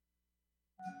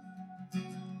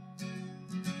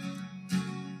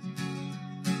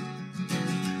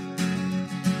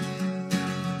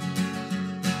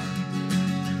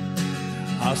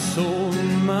I sold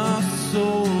my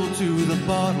soul to the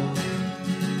bottle.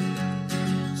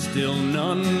 Still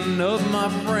none of my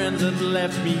friends have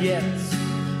left me yet.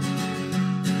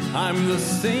 I'm the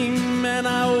same man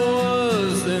I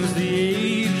was since the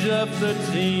age of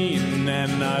 13,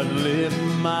 and I've lived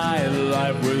my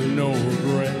life with no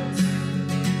regrets.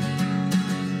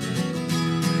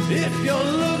 If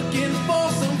you're looking for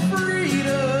some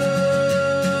freedom,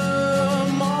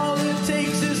 all it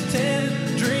takes is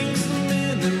 10 drinks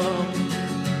minimum.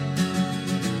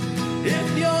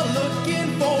 If you're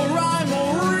looking for rhyme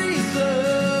or reason,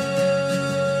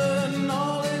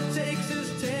 all it takes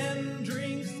is 10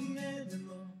 drinks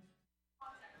minimum.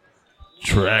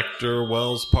 Tractor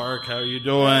Wells Park, how you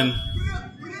doing?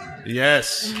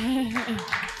 Yes.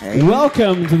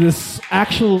 Welcome to this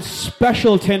actual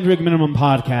special 10 Drink Minimum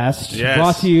podcast, Yes.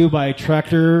 brought to you by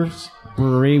Tractor's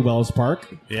Brewery, Wells Park.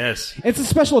 Yes. It's a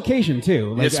special occasion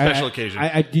too. It's a special occasion.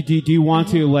 Do you want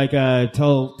to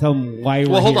tell them why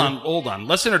we're Well, here? hold on.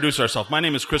 Let's introduce ourselves. My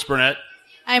name is Chris Burnett,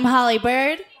 I'm Holly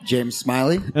Bird. James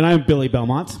Smiley. And I'm Billy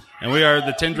Belmont. and we are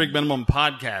the 10 Drink Minimum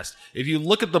podcast. If you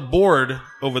look at the board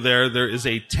over there, there is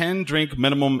a 10 Drink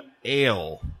Minimum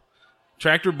Ale.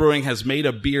 Tractor Brewing has made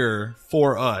a beer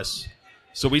for us.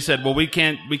 So we said, well, we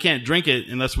can't drink it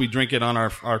unless we drink it on our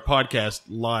podcast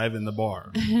live in the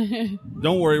bar.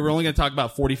 Don't worry, we're only going to talk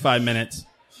about 45 minutes.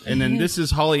 And then this is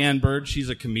Holly Ann Bird. She's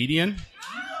a comedian.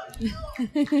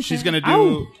 She's going to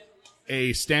do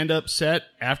a stand-up set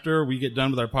after we get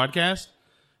done with our podcast.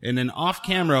 And then off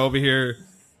camera over here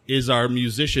is our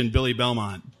musician, Billy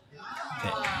Belmont.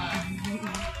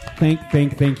 Thank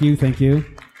you.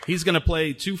 He's going to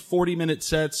play 2 40-minute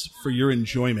sets for your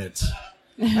enjoyment.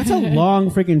 That's a long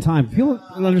freaking time. People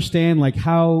don't understand like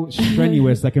how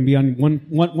strenuous that can be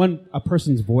on a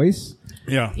person's voice.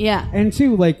 Yeah. Yeah. And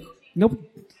two, like,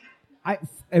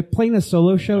 playing a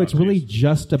solo show, it's really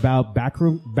just about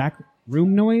backroom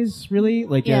noise, really.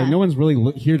 Like, Yeah. no one's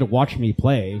really here to watch me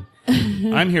play.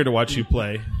 I'm here to watch you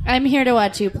play. I'm here to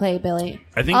watch you play, Billy.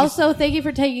 I think also, thank you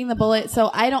for taking the bullet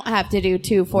so I don't have to do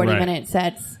 2 40-minute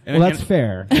sets. And, Well, that's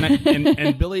fair.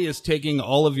 And Billy is taking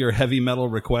all of your heavy metal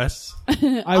requests.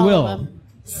 I All will. of them.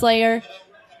 Slayer.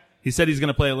 He said he's going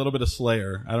to play a little bit of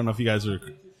Slayer. I don't know if you guys are...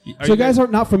 So, guys are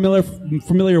not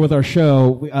familiar with our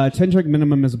show. 10 Drink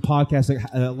Minimum is a podcast,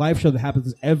 a live show that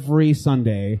happens every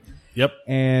Sunday. Yep.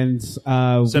 And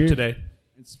Except today.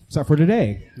 Except for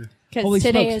today. Holy Because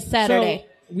today smokes. is Saturday.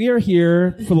 So, we are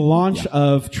here for the launch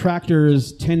of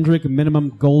Tractor's 10 Drink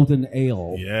Minimum Golden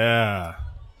Ale. Yeah.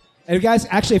 And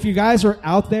if you guys are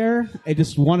out there and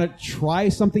just want to try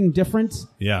something different,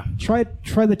 Yeah. try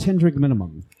the 10 Drink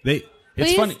Minimum. It's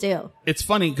Please funny. do. It's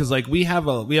funny because like we have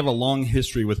a long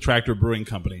history with Tractor Brewing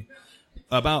Company.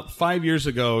 About 5 years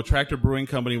ago, Tractor Brewing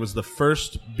Company was the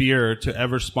first beer to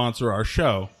ever sponsor our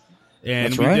show.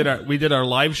 And That's right. we did our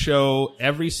live show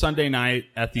every Sunday night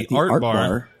at the Art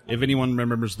Bar. If anyone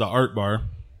remembers the Art Bar,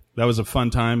 that was a fun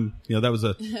time. You know, that was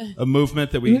a movement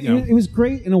that we. It was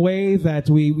great in a way that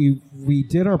we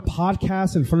did our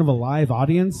podcast in front of a live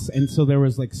audience, and so there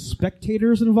was like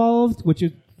spectators involved, which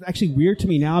is actually weird to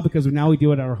me now because now we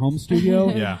do it at our home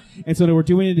studio. Yeah. And so we're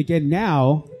doing it again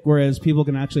now, whereas people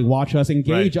can actually watch us,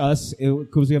 engage Right. us,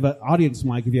 because we have an audience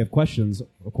mic if you have questions,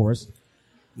 of course.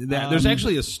 There's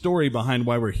actually a story behind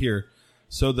why we're here.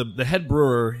 So the head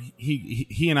brewer,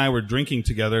 he and I were drinking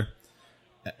together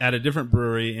at a different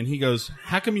brewery, and he goes,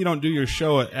 "How come you don't do your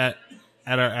show at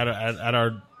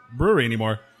our brewery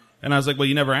anymore?" And I was like, "Well,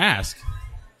 you never ask."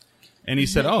 And he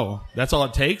said, "Oh, that's all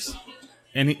it takes."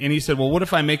 And he said, "Well, what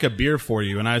if I make a beer for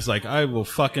you?" And I was like, "I will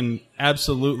fucking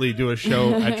absolutely do a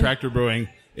show at Tractor Brewing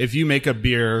if you make a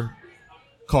beer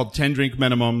called 10 Drink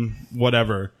Minimum,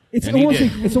 whatever." It's And he almost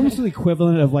did. it's almost the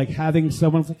equivalent of like having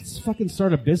someone like, let's fucking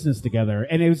start a business together,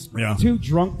 and it was Yeah. 2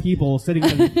 drunk people sitting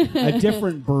in a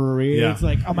different brewery. Yeah. It's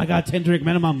like, oh my god, 10 Drink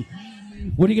Minimum.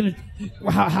 What are you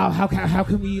gonna? How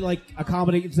can we like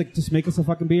accommodate? It's like just make us a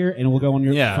fucking beer, and we'll go on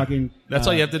your Yeah, fucking. that's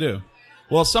all you have to do.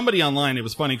 Well, somebody online, it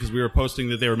was funny because we were posting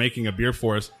that they were making a beer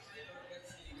for us.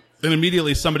 Then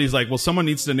immediately somebody's like, well, someone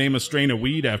needs to name a strain of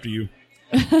weed after you.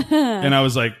 And I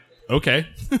was like, okay.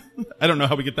 I don't know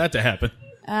how we get that to happen.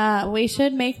 We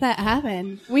should make that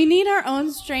happen. We need our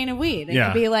own strain of weed. It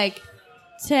Yeah. could be like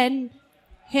 10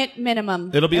 hit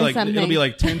minimum. It'll be or like something.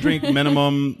 10 drink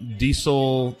minimum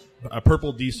diesel,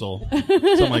 purple diesel,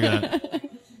 something like that.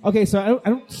 Okay, so I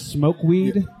don't smoke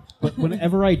weed, but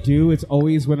whenever I do, it's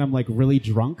always when I'm like really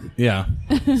drunk. Yeah.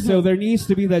 So there needs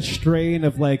to be that strain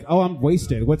of like, oh, I'm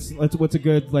wasted. What's a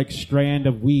good like strand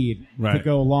of weed to Right.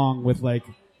 go along with like.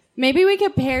 Maybe we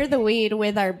could pair the weed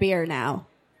with our beer now.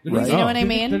 Right. You know what I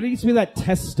There mean? needs to be that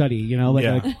test study, you know, like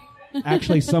Yeah. a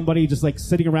actually somebody just like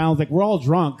sitting around, like we're all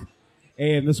drunk,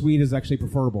 and this weed is actually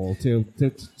preferable to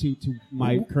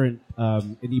my current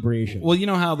inebriation. Well, you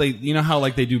know how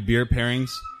like they do beer pairings,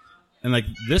 and like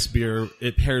this beer,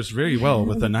 it pairs very well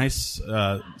with a nice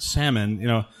salmon. You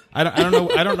know, I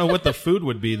don't know what the food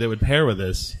would be that would pair with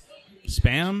this.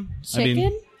 Spam?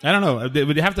 Chicken? I don't know. It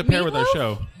would have to pair with our Meatloaf?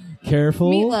 show.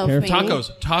 Careful, Meatloaf, careful. maybe.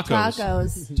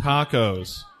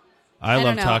 Tacos. I don't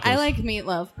love know. tacos. I like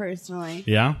meatloaf personally.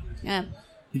 Yeah. Yeah. I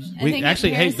We think it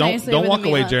actually, hey, pairs nicely don't with walk the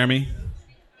away, meatloaf. Jeremy.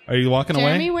 Are you walking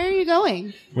Jeremy, away? where are you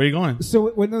going? Where are you going? So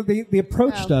when they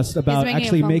approached Oh, us about he's making a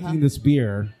actually phone making call. this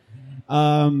beer,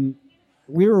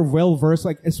 we were well versed,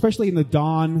 like especially in the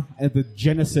dawn at the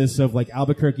genesis of like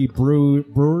Albuquerque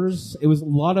brewers. It was a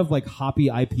lot of like hoppy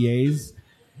IPAs,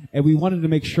 and we wanted to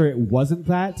make sure it wasn't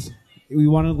that. We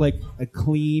wanted like a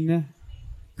clean,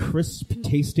 crisp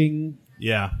tasting,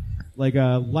 Yeah. like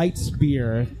a light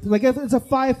beer. Like it's a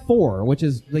 5.4, which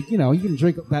is like you can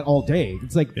drink that all day.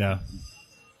 It's like Yeah.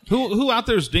 Who out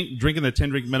there is drinking the 10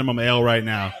 drink minimum ale right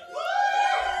now?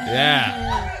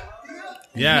 Yeah.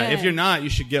 Yeah. If you're not, you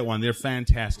should get one. They're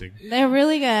fantastic. They're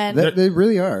really good. They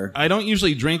really are. I don't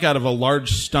usually drink out of a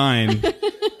large stein,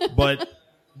 but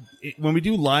when we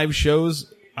do live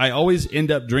shows, I always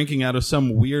end up drinking out of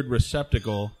some weird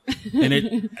receptacle, and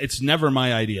it's never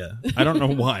my idea. I don't know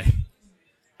why.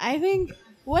 I think.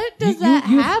 What does that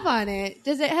have on it?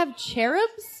 Does it have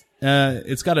cherubs?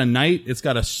 It's got a knight. It's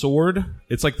got a sword.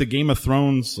 It's like the Game of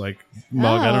Thrones like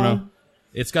mug. I don't know.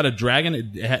 It's got a dragon.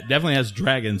 It definitely has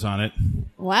dragons on it.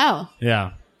 Wow.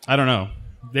 Yeah. I don't know.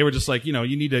 They were just like, you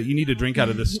need to drink out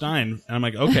of this stein. And I'm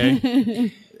like,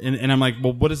 okay. and I'm like,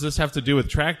 well, what does this have to do with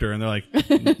Tractor? And they're like,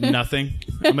 nothing.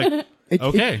 I'm like,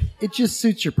 okay. It just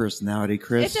suits your personality,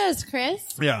 Chris. It does, Chris.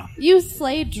 Yeah. You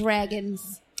slay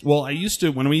dragons. Well,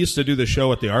 when we used to do the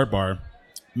show at the Art Bar,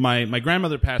 my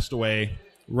grandmother passed away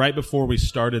right before we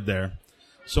started there.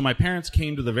 So my parents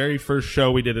came to the very first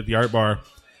show we did at the Art Bar,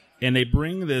 and they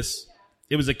bring this.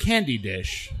 It was a candy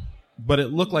dish, but it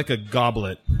looked like a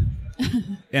goblet.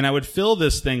 And I would fill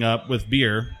this thing up with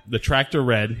beer, the Tractor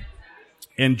Red,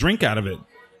 and drink out of it.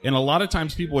 And a lot of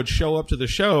times people would show up to the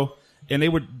show, and they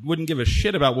wouldn't give a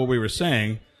shit about what we were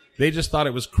saying. They just thought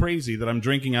it was crazy that I'm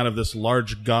drinking out of this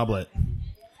large goblet.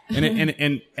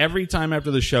 And every time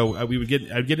after the show,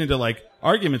 I'd get into like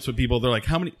arguments with people. They're like,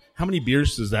 how many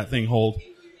beers does that thing hold?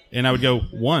 And I would go,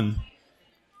 1.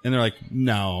 And they're like,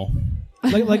 no.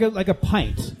 like a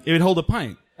pint. It would hold a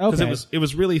pint. Because Okay. it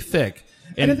was really thick.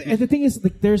 And the thing is,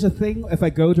 like, there's a thing if I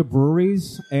go to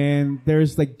breweries and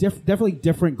there's like definitely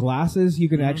different glasses you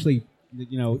can actually,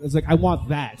 it's like I want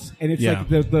that, and it's Yeah.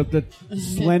 like the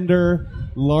slender,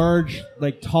 large,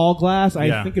 like tall glass. I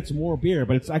Yeah. think it's more beer,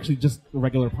 but it's actually just a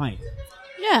regular pint.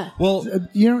 Yeah. Well,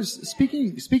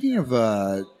 Speaking of,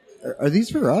 are these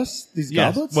for us? These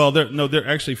yes. goblets? Well, they're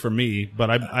actually for me, but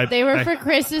I They were for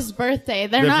Chris's birthday.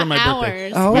 They're They're not for my birthday.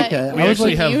 ours. Oh, but okay. We I was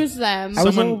like- actually have- use them. I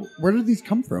was someone- all, where did these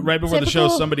come from? right before the show,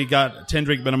 Typical- somebody got 10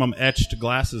 drink minimum etched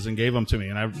glasses and gave them to me,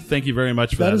 and I thank you very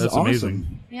much for That that. is That's awesome.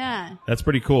 amazing. Yeah. That's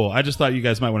pretty cool. I just thought you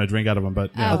guys might want to drink out of them, but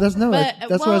yeah. Oh, that's But, that's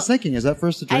what I well, was thinking. Is that for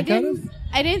us to drink out of?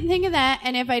 I didn't think of that,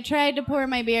 and if I tried to pour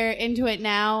my beer into it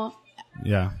now,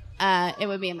 Yeah. it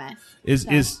would be a mess.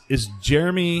 Is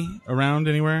Jeremy around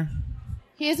anywhere?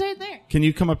 He is right there. Can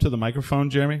you come up to the microphone,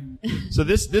 Jeremy? So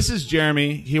this is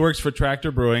Jeremy. He works for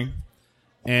Tractor Brewing,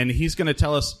 and he's going to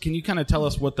tell us. Can you kind of tell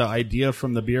us what the idea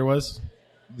from the beer was?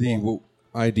 The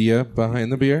idea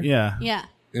behind the beer? Yeah. Yeah.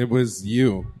 It was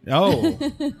you. Oh,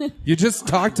 You just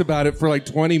talked about it for like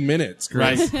 20 minutes,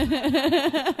 Chris. right.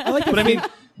 I like But I mean,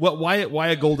 why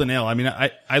a golden ale? I mean,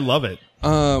 I love it.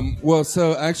 Well,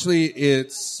 so actually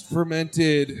it's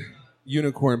fermented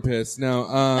unicorn piss.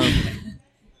 Now,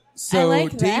 so I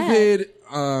like that. David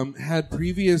had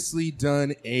previously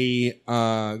done a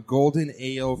golden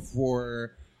ale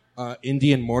for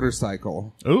Indian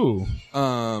Motorcycle. Ooh.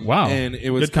 Wow. And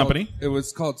it was Good company. It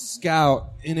was called Scout,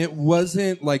 and it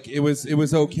wasn't like it was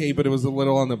okay, but it was a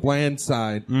little on the bland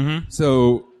side. Mm-hmm.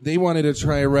 So they wanted to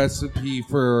try a recipe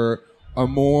for a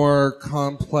more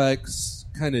complex,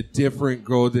 kind of different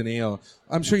golden ale.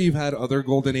 I'm sure you've had other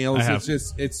golden ales. I have.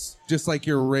 It's just like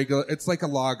your regular. It's like a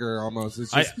lager almost.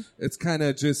 It's just it's kind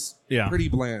of just Yeah. pretty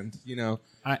bland,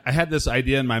 I had this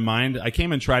idea in my mind. I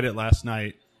came and tried it last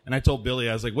night, and I told Billy,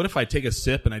 I was like, what if I take a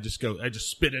sip and I just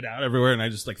spit it out everywhere, and I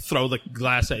just like throw the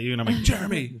glass at you, and I'm like,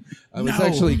 Jeremy, I was no.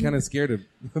 actually kind of scared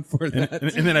of for that.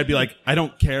 And then I'd be like, I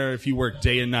don't care if you work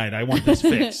day and night. I want this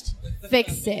fixed.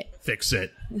 Fix it. Fix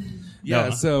it. Yeah,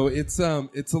 No. so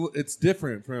it's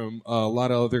different from a lot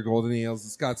of other golden ales.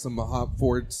 It's got some hop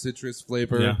forward citrus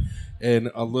flavor, Yeah.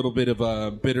 and a little bit of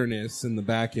a bitterness in the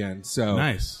back end. So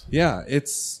Nice. Yeah,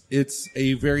 it's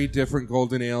a very different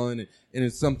golden ale, and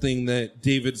it's something that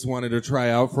David's wanted to try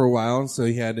out for a while, so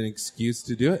he had an excuse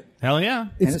to do it. Hell yeah.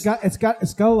 It's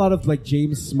got a lot of like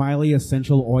James Smiley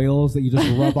essential oils that you just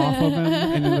rub off of him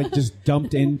and then like just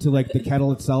dumped into like the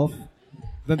kettle itself.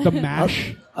 The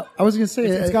mash. I was gonna say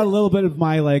It's got a little bit of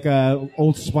my like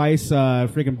Old Spice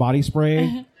freaking body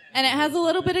spray. And it has a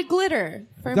little bit of glitter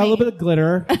for Got me. a little bit of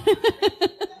glitter.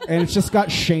 And it's just got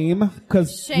shame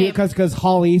because Shame.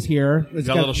 Holly's here. It's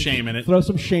Got a little shame in it. Throw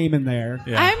some shame in there.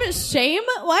 Yeah. I'm shame?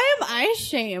 Why am I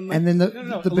shame? and then the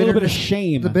a little bit of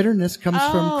shame. The bitterness comes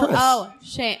from Chris.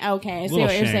 Shame. Okay, I see Little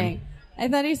what you're shame. saying. I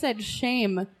thought he said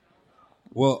shame.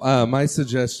 Well, my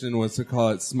suggestion was to call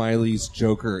it Smiley's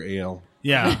Joker Ale.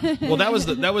 Yeah. Well, that was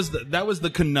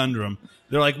the conundrum.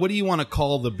 They're like, "What do you want to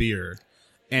call the beer?"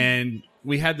 And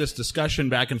we had this discussion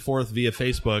back and forth via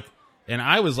Facebook, and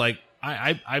I was like,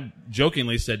 I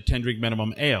jokingly said 10 drink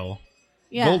minimum ale,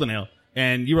 Yeah. golden ale,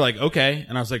 and you were like, "Okay,"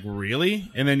 and I was like,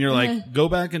 "Really?" And then you're like, "Go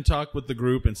back and talk with the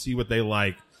group and see what they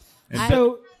like." And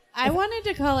So I wanted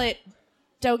to call it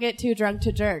 "Don't Get Too Drunk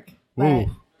to Jerk," but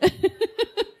Ooh.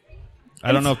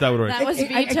 I don't know if that would work. that was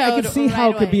vetoed. I can see how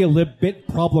it could be a little bit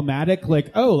problematic.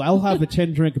 Like, oh, I'll have the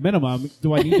 10 drink minimum.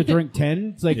 Do I need to drink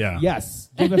 10? It's like, Yeah. yes,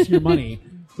 give us your money.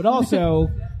 But also,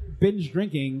 binge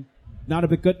drinking, not a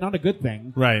good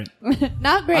thing. Right.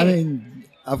 Not great. I mean,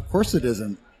 of course it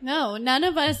isn't. No, none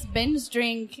of us binge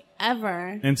drink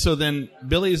ever. And so then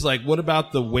Billy's like, "What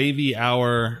about the wavy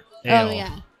hour ale?" Oh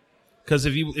yeah. Because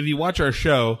if you watch our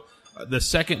show, the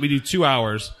second we do 2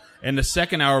 hours, and the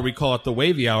second hour we call it the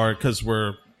wavy hour because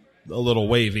we're a little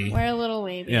wavy. We're a little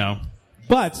wavy. You know.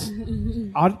 But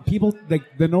people,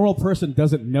 like the normal person,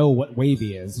 doesn't know what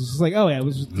wavy is. It's just like, oh yeah, it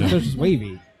was just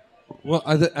wavy. Well,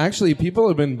 actually, people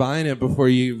have been buying it before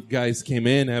you guys came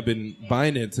in. Have been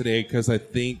buying it today because I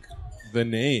think the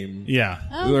name. Yeah.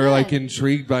 Oh, They're good. like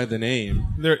intrigued by the name.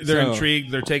 They're So-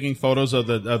 intrigued. They're taking photos of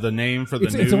the name for the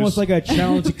news. It's almost like a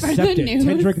challenge accepted. news.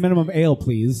 10 drink minimum ale,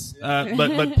 please.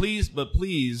 but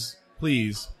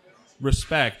please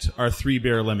respect our 3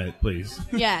 beer limit, please.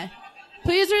 Yeah.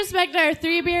 Please respect our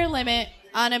 3 beer limit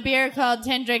on a beer called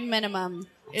 10 drink minimum.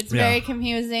 It's Yeah. very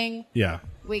confusing. Yeah.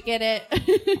 We get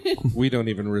it. We don't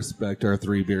even respect our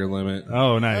 3 beer limit.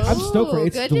 Oh, nice. I'm stoked for it.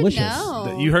 It's good delicious. To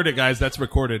know. You heard it, guys. That's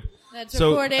recorded. That's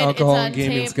So, recorded. Alcohol it's on and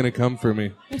gaming's tape. going to come for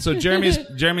me. So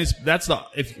Jeremy's that's the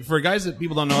if for guys that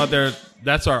people don't know out there,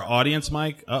 that's our audience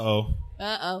mic. Uh-oh.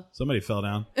 Somebody fell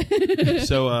down.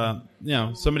 So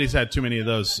somebody's had too many of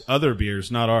those other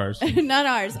beers, not ours. Not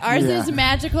ours. Ours Yeah. is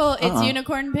magical. It's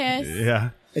unicorn piss. Yeah.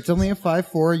 It's only a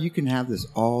 5.4. You can have this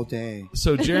all day.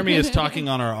 So Jeremy is talking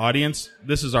on our audience.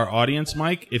 This is our audience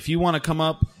mic. If you want to come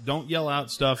up, don't yell out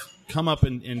stuff. Come up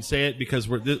and say it because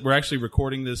we're actually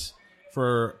recording this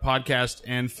for podcast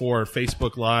and for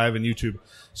Facebook Live and YouTube.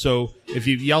 So if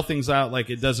you yell things out, like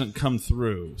it doesn't come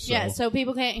through. So Yeah, so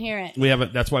people can't hear it. we have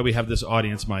it. That's why we have this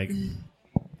audience mic.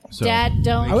 So Dad,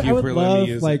 don't. Thank you I would for letting me love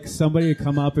use like somebody to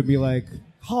come up and be like,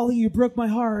 "Holly, you broke my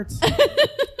heart,"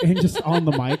 and just on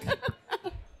the mic.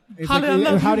 It's Holly, I like,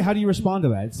 love how you. do you respond to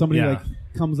that? Somebody Yeah. like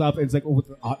comes up and it's like, oh,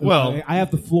 Well- I have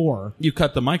the floor. you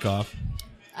cut the mic off.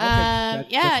 Yeah,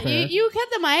 that's fair. you cut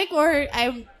the mic, or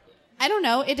I don't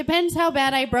know. It depends how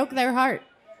bad I broke their heart.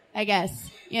 I guess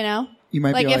you know. You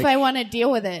might like be if like- I want to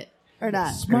deal with it or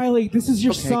not. Smiley, this is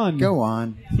your Okay, son. go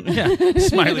on. Yeah,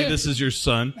 Smiley, this is your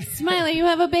son, Smiley, you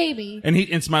have a baby.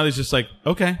 and Smiley's just like,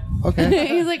 okay. Okay.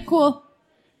 He's like, cool.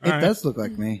 It right. does look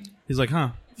like me. He's like, huh,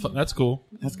 that's cool.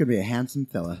 That's going to be a handsome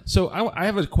fella. So I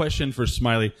have a question for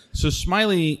Smiley. So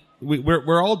Smiley,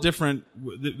 we're all different.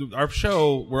 Our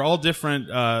show, we're all different.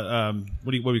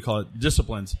 What do we call it?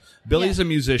 Disciplines. Billy's Yeah. a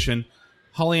musician.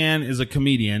 Holly Ann is a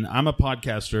comedian. I'm a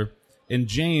podcaster, and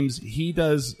James, he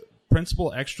does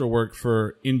principal extra work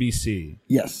for NBC.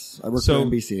 Yes, I work So- for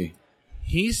NBC.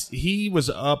 He was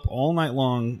up all night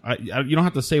long. You don't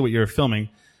have to say what you're filming,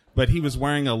 but he was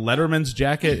wearing a Letterman's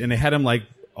jacket, and they had him like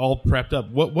all prepped up.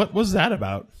 What was that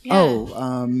about? Yeah. Oh,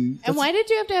 And why did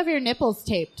you have to have your nipples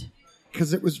taped?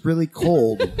 because it was really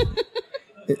cold.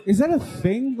 Is that a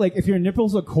thing? Like, if your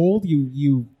nipples are cold,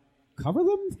 you cover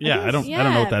them? Yeah, I don't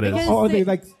Yeah, know what that is. because- Oh, are they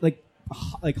like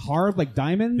hard, like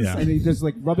diamonds? Yeah. And they just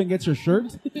like rubbing against your shirt?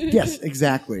 Yes,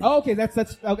 exactly. Oh, okay, that's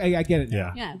okay. I get it. Now.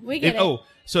 Yeah. Yeah, we get it.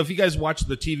 So if you guys watch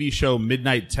the TV show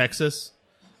Midnight Texas,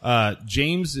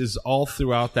 James is all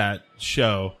throughout that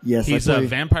show. Yes, I he's a play-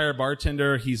 vampire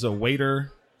bartender. He's a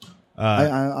waiter.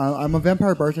 I'm a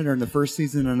vampire bartender in the first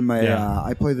season, and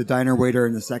I play the diner waiter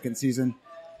in the second season.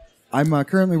 I'm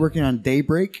currently working on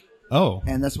Daybreak, Oh,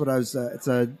 and that's what I was. It's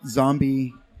a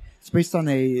zombie. It's based on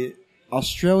a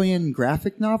Australian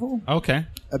graphic novel Okay.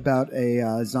 about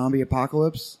a zombie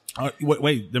apocalypse.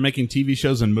 Wait, they're making TV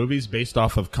shows and movies based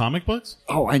off of comic books?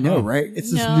 Oh, I know, right?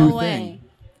 It's this No new way.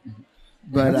 thing.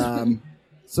 But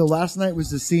so last night was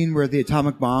the scene where the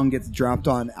atomic bomb gets dropped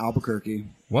on Albuquerque.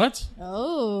 What?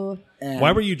 Oh, And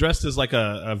Why were you dressed as like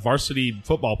a varsity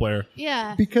football player?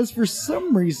 yeah. Because for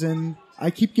some reason, I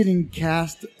keep getting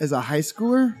cast as a high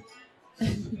schooler.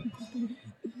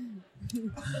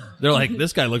 They're like,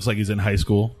 this guy looks like he's in high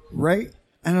school. Right?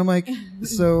 And I'm like,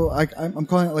 so I'm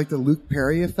calling it like the Luke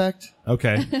Perry effect.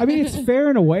 Okay. I mean, it's fair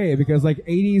in a way because like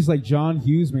 80s like John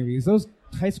Hughes movies, those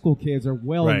high school kids are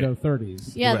well Right. in their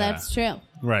 30s. Yeah, Yeah. that's true.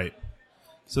 Right.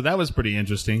 So that was pretty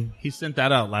interesting. He sent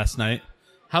that out last night.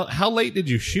 How late did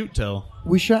you shoot till?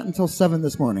 We shot until 7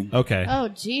 this morning. Okay. Oh,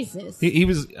 Jesus. He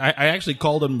was. I actually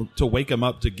called him to wake him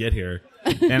up to get here,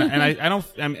 and I don't.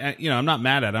 I'm not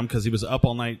mad at him because he was up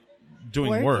all night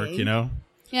doing work. Working. You know,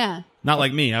 Yeah, not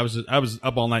like me. I was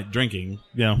up all night drinking.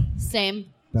 You know, same.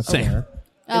 That's Same. fair.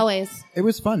 Always. It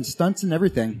was fun, stunts and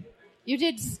everything. You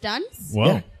did stunts? well,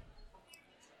 Yeah.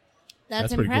 That's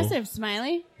That's pretty cool. impressive,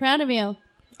 Smiley. Proud of you.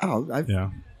 Oh, yeah.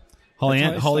 Holly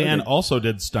That's how I Ann started. also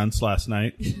did stunts last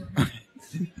night.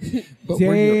 but Dang,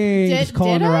 we're, just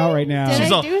calling did her I? out right now. Did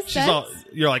She's I all. do She's all. stunts?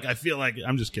 You're like. I feel like.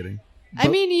 I'm just kidding. I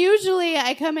mean, usually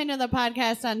I come into the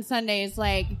podcast on Sundays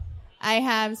like I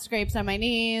have scrapes on my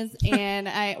knees and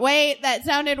wait, that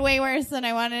sounded way worse than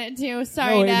I wanted it to.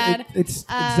 Sorry, No, Dad. it's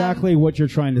Um, exactly what you're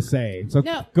trying to say. So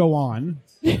No. go on.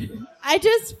 I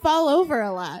just fall over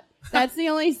a lot. That's the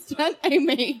only stunt I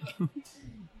make.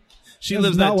 She That's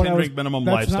lives not that what I 10 was- drink minimum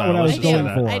that's not lifestyle. what I was Let's I just say do.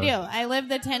 going that. for. I do. I live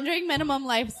the 10 drink minimum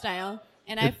lifestyle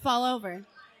and I fall over.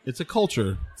 It's a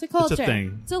culture. It's a culture. It's a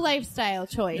thing. It's a lifestyle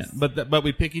choice. But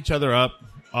we pick each other up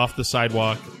off the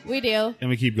sidewalk We do. and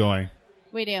we keep going.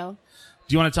 We do.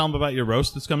 Do you want to tell them about your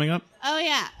roast that's coming up? Oh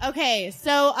yeah. Okay.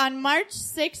 So on March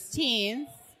 16th,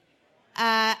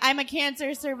 I'm a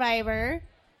cancer survivor.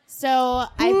 So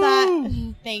I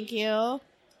thought, thank you.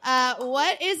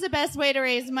 What is the best way to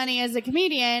raise money as a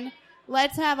comedian?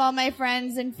 Let's have all my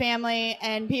friends and family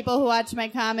and people who watch my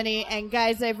comedy and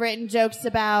guys I've written jokes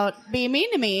about be mean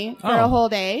to me for Oh. a whole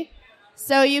day.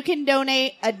 So you can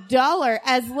donate $1,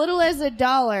 as little as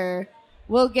 $1.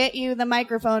 We'll get you the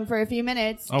microphone for a few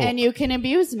minutes Oh. and you can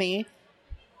abuse me.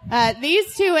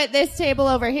 These two at this table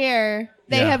over here,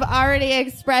 they Yeah. have already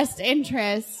expressed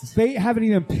interest. They haven't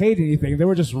even paid anything. They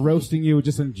were just roasting you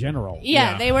just in general.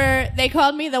 Yeah, Yeah. they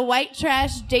called me the white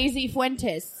trash Daisy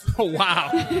Fuentes. Oh, wow.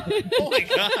 Oh, my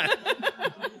God.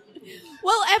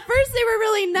 Well, at first they were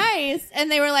really nice and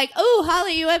they were like, "Oh,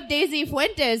 Holly, you have Daisy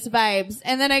Fuentes vibes."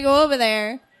 And then I go over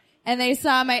there and they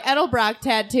saw my Edelbrock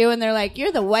tattoo and they're like,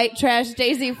 "You're the white trash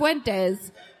Daisy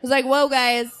Fuentes." I was like, whoa,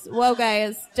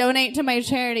 guys, donate to my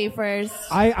charity first.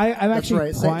 I'm That's actually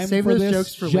right. primed Save for those this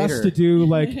jokes for just later. to do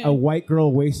like a white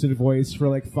girl wasted voice for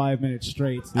like 5 minutes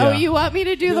straight. Yeah. Oh, you want me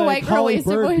to do the white girl Holly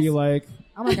wasted Bird voice? be like,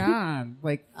 oh my god,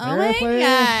 like Oh my seriously?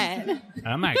 god.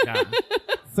 Oh, my God.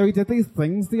 So he did these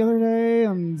things the other day,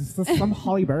 and some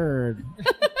Holly Bird.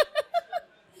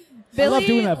 I love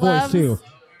doing that voice too.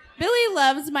 Billy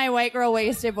loves my white girl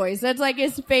wasted voice. That's like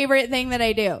his favorite thing that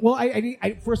I do. Well,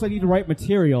 first I need to write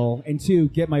material, and two,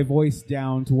 get my voice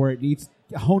down to where it needs,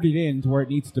 hone it in to where it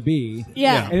needs to be.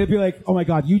 Yeah. And it'd be like, oh my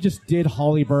god, you just did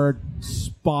Holly Bird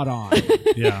spot on.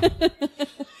 Yeah.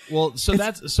 Well, so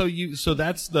that's the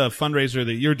fundraiser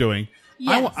that you're doing.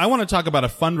 Yes. I want to talk about a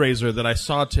fundraiser that I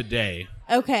saw today.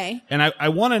 Okay. And I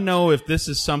want to know if this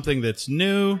is something that's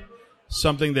new,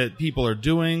 something that people are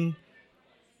doing,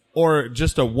 or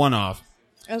just a one-off.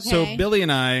 Okay. So Billy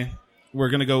and I were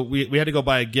going to go, we had to go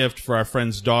buy a gift for our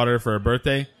friend's daughter for her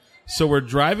birthday. So we're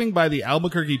driving by the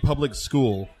Albuquerque Public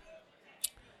School,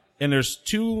 and there's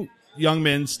two young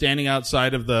men standing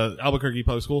outside of the Albuquerque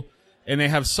Public School, and they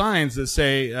have signs that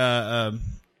say, what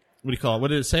do you call it? What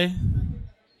did it say?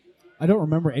 I don't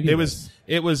remember any. It of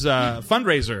was this.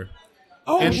 fundraiser.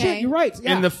 Oh and- shit, you're right.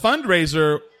 Yeah. And the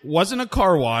fundraiser wasn't a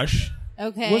car wash.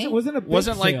 Okay. wasn't a big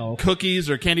Wasn't like sale. cookies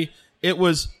or candy. It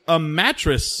was a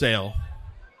mattress sale.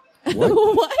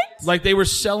 What? Like they were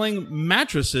selling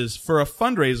mattresses for a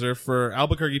fundraiser for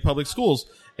Albuquerque Public Schools.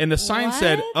 And the sign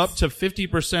said What? up to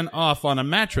 50% off on a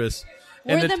mattress.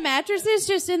 Were And the mattresses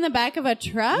just in the back of a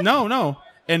truck? no.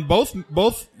 And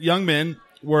both young men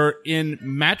were in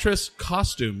mattress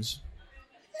costumes.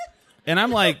 And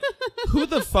I'm like, who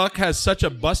the fuck has such a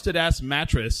busted ass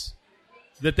mattress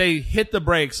that they hit the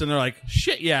brakes and they're like,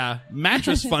 shit, yeah,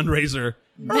 mattress fundraiser.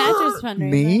 Mattress fundraiser.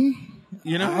 Me?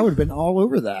 You know? I would have been all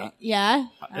over that. Yeah.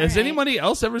 Has All right. anybody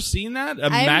else ever seen that? A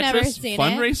I've never mattress seen it.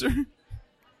 fundraiser?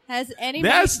 Has anybody?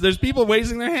 Yes, there's people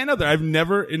raising their hand out there. I've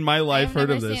never in my life I've heard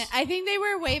never of seen this. it. I think they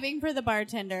were waving for the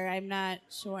bartender. I'm not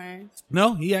sure.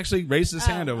 No, he actually raised his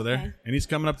Oh, hand over okay. there, and he's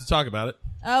coming up to talk about it.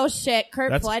 Oh shit! Kurt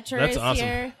That's- Fletcher that's is awesome.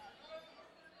 here.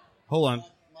 Hold on.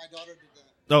 My daughter did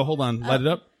that. Oh, hold on. Light it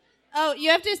up. Oh, you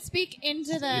have to speak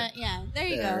into the. Yeah, there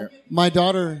you go. My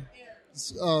daughter,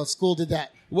 school did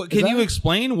that. What, can you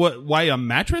explain why a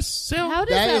mattress sale? How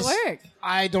does that work?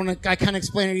 I can't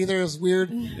explain it either. It was weird,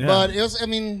 but it was. I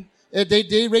mean,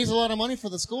 they raise a lot of money for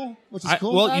the school, which is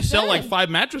cool. Well, Oh, you sell good. like 5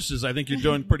 mattresses. I think you're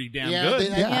doing pretty damn yeah, good.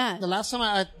 Yeah. The last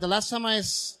time I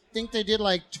think they did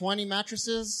like 20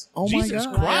 mattresses. Oh Jesus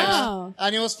my god! Christ. Wow.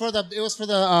 And it was for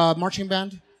the marching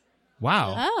band.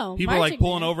 Wow. Oh, People are like marching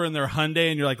pulling band. over in their Hyundai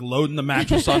and you're like loading the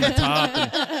mattress on the top.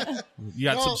 And you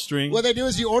got some string. What they do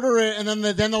is you order it and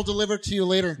then they'll deliver it to you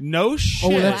later. No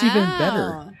shit. Oh, that's even Wow.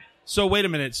 better. So wait a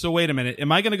minute.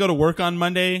 Am I going to go to work on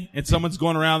Monday and someone's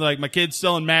going around like, my kid's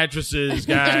selling mattresses,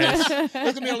 guys?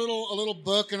 There's gonna be a little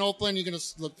book and open. You're gonna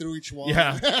look through each one.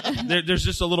 Yeah. There's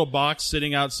just a little box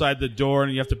sitting outside the door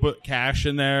and you have to put cash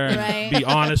in there and Right. be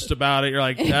honest about it. You're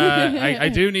like, I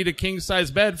do need a king size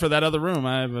bed for that other room.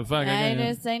 I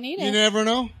need You it. never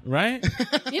know. Right?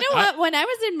 You know what? When I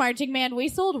was in marching band, we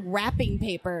sold wrapping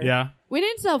paper. Yeah. We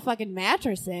didn't sell fucking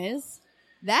mattresses.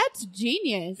 That's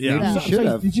genius. Yeah. though. You should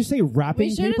have. Did you say wrapping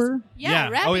We should've- paper? Yeah,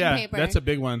 wrapping Oh yeah. paper. That's a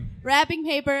big one. wrapping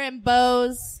paper and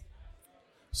bows.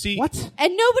 See, What?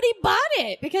 And nobody bought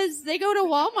it because they go to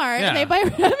Walmart Yeah. and they buy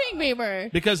wrapping paper.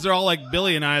 because they're all like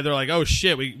Billy and I. They're like, oh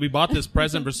shit, we bought this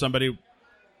present for somebody.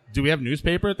 Do we have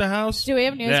newspaper at the house? Do we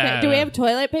have newspaper? Yeah. Do we have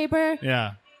toilet paper?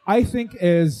 Yeah. I think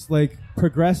as like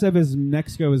progressive as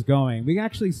Mexico is going, we can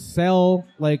actually sell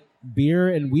like beer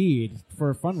and weed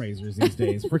for fundraisers these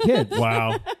days for kids.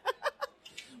 Wow.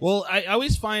 Well, I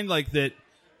always find like that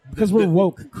Because we're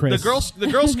woke, Chris. the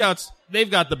Girl Scouts, they've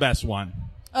got the best one.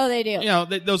 Oh, they do. You know,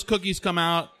 those cookies come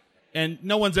out, and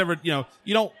no one's ever, you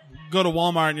don't go to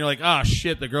Walmart and you're like, oh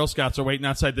shit, the Girl Scouts are waiting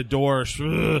outside the door.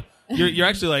 You're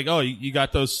actually like, oh, you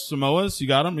got those Samoas? You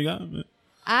got them? You got them?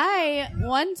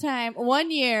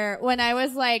 One year, when I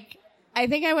was like, I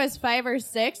think I was 5 or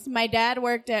 6, my dad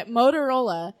worked at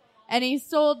Motorola, and he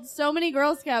sold so many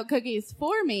Girl Scout cookies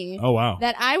for me. Oh, wow.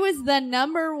 That I was the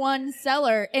 #1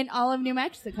 seller in all of New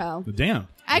Mexico. Damn.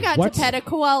 I got What? to pet a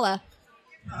koala.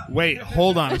 Wait,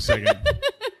 hold on a second.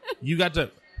 You got to,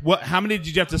 how many did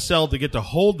you have to sell to get to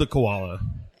hold the koala?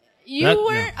 You That-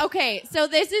 weren't okay. So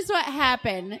this is what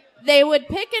happened. They would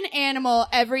pick an animal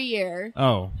every year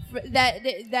Oh.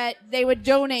 that they would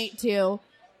donate to,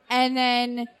 and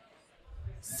then.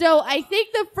 So I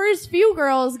think the first few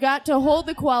girls got to hold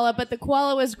the koala, but the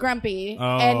koala was grumpy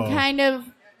Oh. and kind of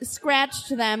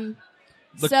scratched them.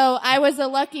 The- So I was a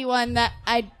lucky one that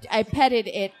I petted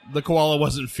it. The koala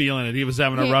wasn't feeling it. He was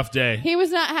having a rough day. He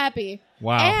was not happy.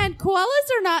 Wow. And koalas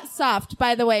are not soft,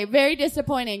 by the way. Very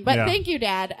disappointing. But Yeah. thank you,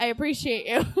 Dad. I appreciate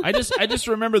you. I just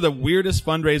remember the weirdest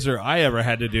fundraiser I ever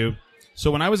had to do.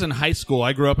 So when I was in high school,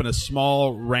 I grew up in a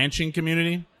small ranching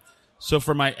community. So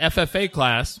for my FFA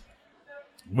class,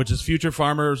 which is Future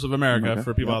Farmers of America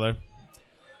for people out there,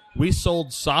 we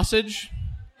sold sausage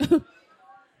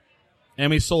and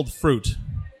we sold fruit.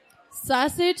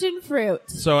 Sausage and fruit.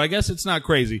 So I guess it's not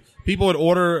crazy. People would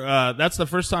order, that's the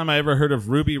first time I ever heard of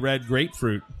ruby red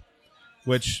grapefruit,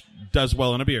 which does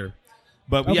well in a beer.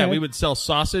 But yeah, Okay. we would sell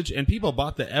sausage, and people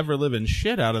bought the ever-living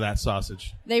shit out of that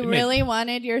sausage. They It made- really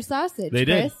wanted your sausage, They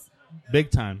did. Chris.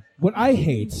 Big time. What I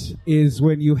hate is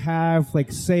when you have,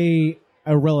 like, say,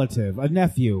 a relative, a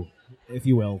nephew, if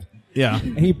you will, Yeah.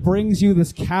 and he brings you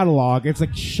this catalog. It's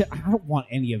like, shit, I don't want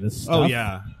any of this stuff. Oh,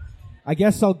 yeah. I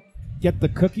guess I'll get the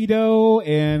cookie dough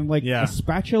and, like, Yeah. a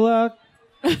spatula.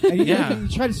 And you, Yeah. you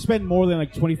try to spend more than,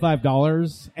 like,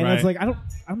 $25, and it's Right. like,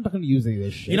 I'm not going to use any of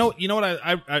this shit. You know what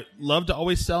I loved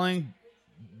always selling?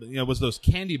 Was those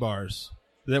candy bars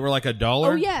that were like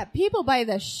 $1. Oh, yeah. People buy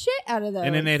the shit out of those.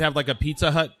 And then they'd have like a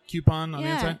Pizza Hut coupon on the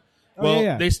Yeah. inside. Oh, Well,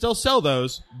 yeah. they still sell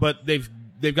those, but they've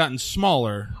gotten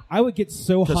smaller. I would get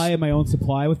so 'Cause- high in my own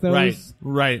supply with those.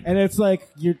 Right. And it's like,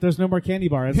 there's no more candy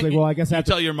bar. It's like, well, I guess I You have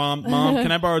to. tell your mom,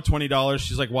 can I borrow $20?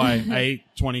 She's like, why? I ate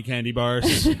 20 candy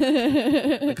bars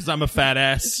because I'm a fat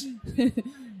ass.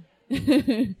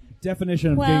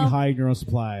 Definition of Well- getting high in your own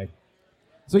supply.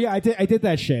 So yeah, I did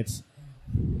that shit.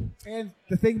 And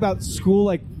the thing about school,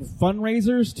 like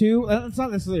fundraisers too, it's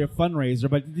not necessarily a fundraiser,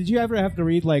 but did you ever have to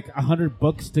read like 100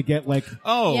 books to get like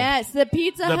Oh, Yes, the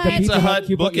Pizza the Hut. Pizza Hut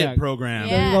coupon- Book It yeah. program.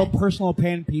 Yeah. the little personal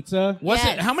pan pizza? Was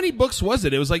Yes. it? How many books was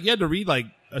it? It was like you had to read like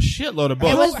a shitload of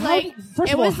books. It was How- like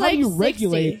first it of all, was how like do you 60.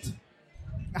 regulate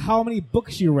how many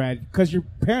books you read? Because your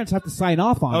parents have to sign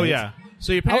off on it. Oh yeah.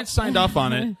 So your parents signed off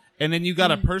on it, And then you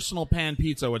got a personal pan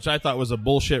pizza, which I thought was a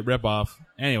bullshit ripoff.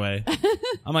 Anyway,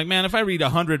 I'm like, man, if I read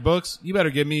 100 books, you better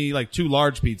give me like 2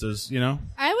 large pizzas, you know?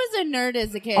 I was a nerd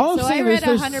as a kid, All I'm so I saying read is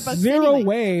there's 100 books zero anyway.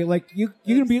 way. Like you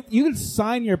can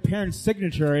sign your parents'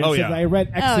 signature and Oh, say yeah. I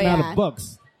read X amount yeah. of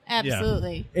books,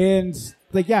 Absolutely. and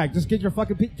like just get your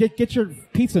fucking get your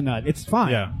pizza nut. It's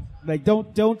fine. Yeah. Like don't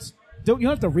you don't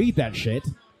have to read that shit.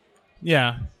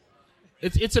 Yeah.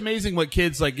 It's amazing what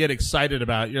kids like get excited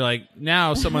about. You're like,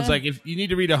 now someone's like, if you need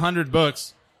to read 100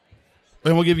 books,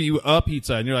 then we'll give you a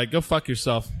pizza. And you're like, go fuck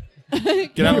yourself.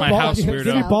 Get out of my house, Get your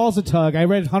weirdo. balls a tug. I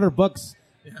read 100 books.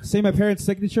 Say my parents'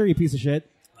 signature, you piece of shit.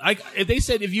 If they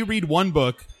said, if you read 1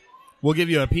 book, we'll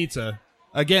give you a pizza.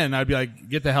 Again, I'd be like,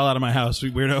 get the hell out of my house,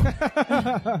 you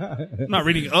weirdo. I'm not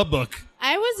reading a book.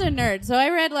 I was a nerd, so I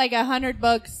read like 100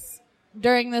 books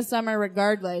during the summer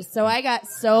regardless. So I got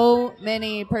so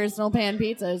many personal pan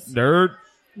pizzas. Nerd.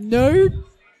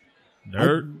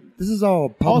 This is all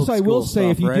public Also, I will school say,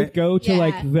 stuff, if you right? did go to Yeah.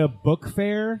 like the book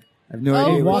fair, I have no Oh,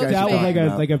 idea. you what walked you guys out are with talking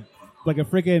about. like a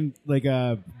freaking like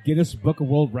a Guinness Book of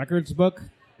World Records book,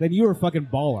 then you were a fucking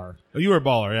baller. Oh, you were a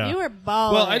baller, yeah. You were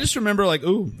baller. Well, I just remember like,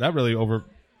 ooh, that really over.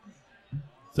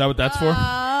 Is that what that's for?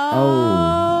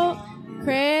 Oh,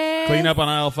 Chris. Clean up on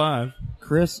aisle 5.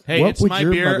 Chris, Hey, what it's would my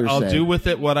your beer. mother I'll say? do with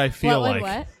it what I feel What would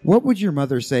like. what? What would your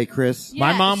mother say, Chris?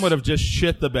 My Yeah, mom would have just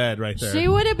shit the bed right there. She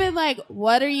would have been like,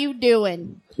 "What are you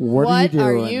doing? What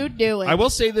are you doing?" doing?" I will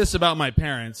say this about my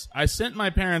parents. I sent my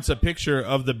parents a picture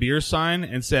of the beer sign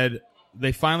and said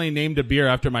they finally named a beer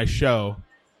after my show.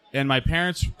 And my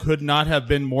parents could not have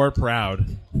been more proud.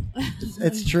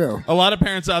 It's true. A lot of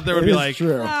parents out there would It be is like,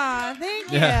 true. Aw, thank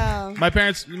yeah.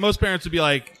 you. Most parents would be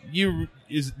like,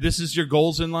 this is your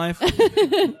goals in life?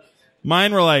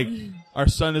 Mine were like, our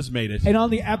son has made it. And on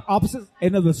the opposite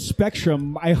end of the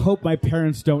spectrum, I hope my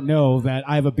parents don't know that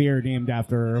I have a beer named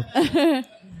after.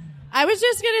 I was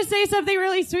just gonna say something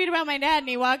really sweet about my dad, and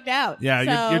he walked out. Yeah,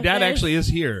 So your dad there's- actually is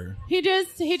here. He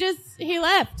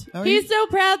left. Oh, He's he- so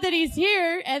proud that he's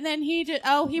here, and then he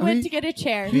went he- to get a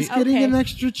chair. He's Okay. getting an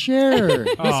extra chair.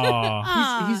 Aw.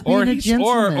 Aw. He's being Or a he's,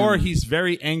 gentleman. or he's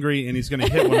very angry and he's going to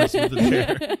hit one of us with the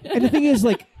chair. And the thing is,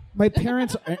 like, my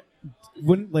parents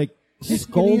wouldn't like He's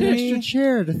scold getting an me. extra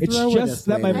chair to It's throw at just us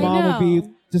that my later. I mom would be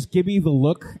know. just give me the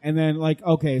look, and then like,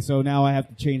 okay, so now I have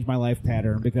to change my life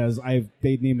pattern because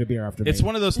they named a beer after me. It's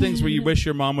one of those things where you wish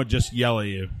your mom would just yell at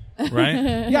you, right?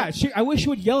 Yeah, I wish she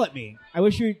would yell at me. I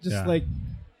wish she would just Yeah. like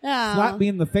Aw. slap me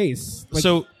in the face. Like,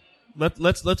 So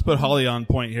let's put Holly on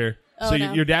point here. Oh, So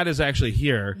no. your dad is actually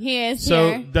here. He is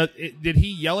So here. did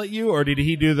he yell at you, or did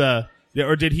he do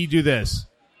this?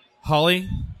 Holly,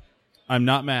 I'm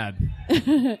not mad.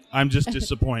 I'm just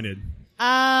disappointed,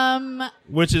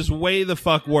 which is way the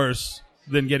fuck worse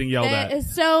than getting yelled at.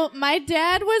 So my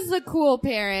dad was the cool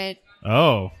parent.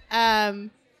 Oh,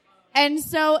 And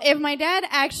so if my dad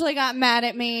actually got mad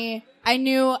at me, I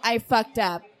knew I fucked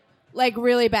up. Like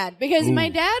really bad. Because my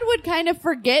dad would kind of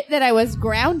forget that I was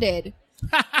grounded.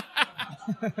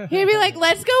 He'd be like,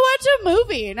 let's go watch a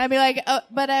movie. And I'd be like, oh,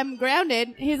 but I'm grounded.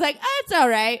 He's like, it's all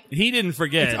right. he didn't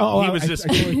forget. oh, he was just.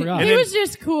 I totally forgot. And He then- was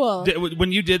just cool.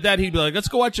 When you did that, he'd be like, "Let's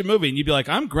go watch a movie," and you'd be like,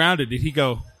 "I'm grounded." Did he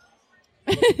go?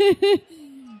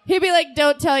 He'd be like,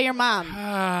 don't tell your mom.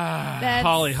 Ah,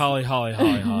 Holly.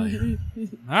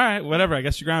 All right, whatever. I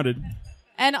guess you're grounded.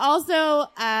 And also,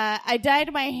 I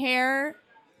dyed my hair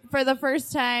for the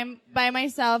first time by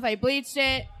myself. I bleached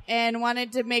it and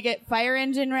wanted to make it fire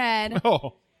engine red.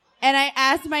 Oh, And I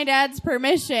asked my dad's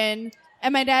permission,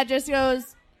 and my dad just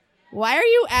goes, why are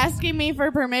you asking me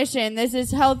for permission? This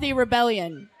is healthy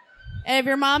rebellion. And if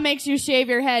your mom makes you shave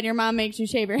your head, your mom makes you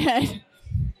shave your head.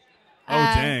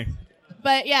 dang.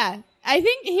 But yeah, I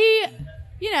think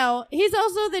he's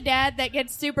also the dad that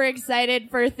gets super excited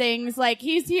for things. Like,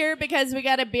 he's here because we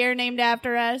got a beer named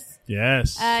after us.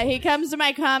 Yes. He comes to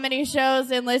my comedy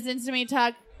shows and listens to me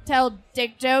tell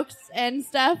dick jokes and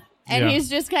stuff. And Yeah. he's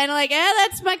just kind of like,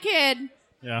 that's my kid.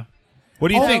 Yeah. What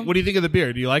do you think? What do you think of the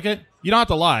beer? Do you like it? You don't have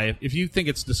to lie. If you think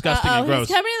it's disgusting and gross.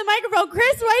 He's coming to the microphone.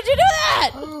 Chris, why'd you do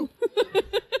that?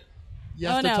 You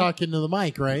have Oh, to no. talk into the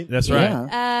mic, right? That's right.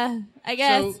 Yeah. I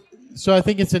guess. So I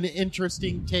think it's an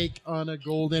interesting take on a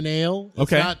golden ale. It's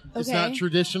Okay. It's Okay. not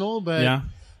traditional, but Yeah.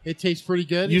 it tastes pretty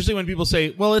good. Usually when people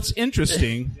say, "Well, it's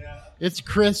interesting," It's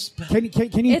crisp. can you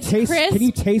It's taste? crisp. Can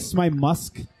you taste my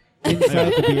musk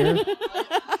inside the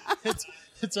beer?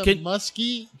 It's a Can-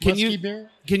 musky Can you beer.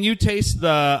 can you taste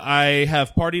the I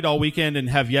have partied all weekend and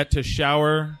have yet to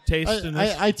shower taste in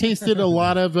this? I tasted a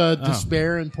lot of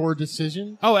despair and poor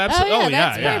decision. oh, absolutely. Oh, yeah, Oh, yeah,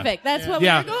 that's yeah. perfect. That's what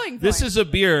Yeah, we were going for. this is a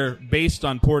beer based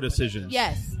on poor decisions.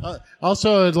 Yes.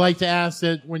 Also, I'd like to ask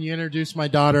that when you introduce my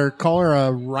daughter, call her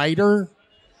a writer,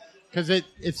 because it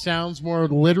sounds more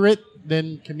literate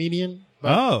than comedian.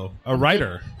 Oh, a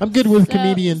writer. I'm good with So-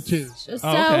 comedian too. So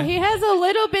okay. he has a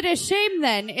little bit of shame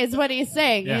then, is what he's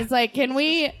saying. Yeah. He's like, can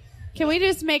we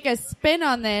just make a spin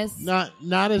on this? Not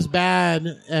as bad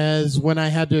as when I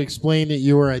had to explain that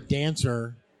you were a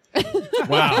dancer.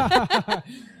 Wow.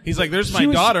 He's like, there's my She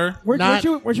was- daughter. Weren't Not,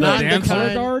 you not in the dancer?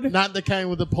 color guard? not the kind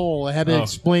with the pole. I had to Oh.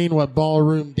 explain what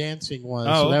ballroom dancing was.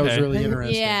 Oh, so that was okay. really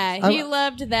interesting. Yeah, he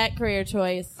loved that career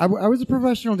choice. I was a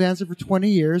professional dancer for 20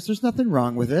 years. There's nothing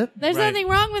wrong with it. There's Right. nothing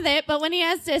wrong with it, but when he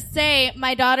has to say,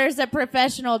 my daughter's a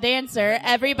professional dancer,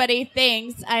 everybody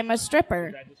thinks I'm a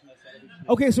stripper.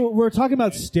 Okay, so we're talking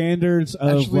about standards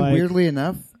of Actually, like weirdly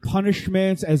enough,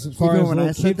 punishments as far Even as when I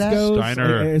little said kids that? goes,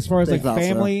 Steiner. as far as They like thought so.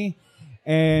 family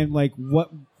and like what,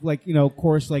 like, you know, of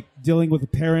course, like dealing with the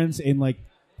parents in like,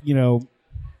 you know,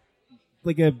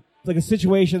 like a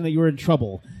situation that you were in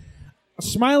trouble.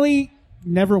 Smiley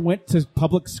never went to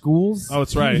public schools. Oh,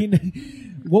 that's right.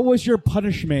 What was your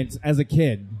punishment as a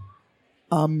kid?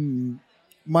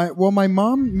 my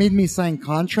mom made me sign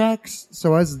contracts,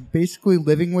 so I was basically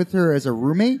living with her as a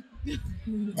roommate.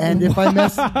 And if I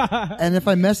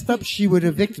messed up, she would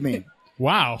evict me.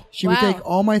 Wow. She would Wow. take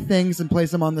all my things and place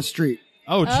them on the street.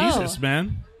 Oh, Oh. Jesus,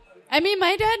 man. I mean,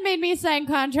 my dad made me sign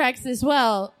contracts as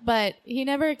well, but he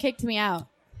never kicked me out.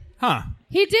 Huh.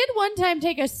 He did one time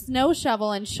take a snow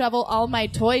shovel and shovel all my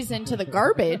toys into the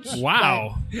garbage.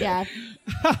 Wow. But,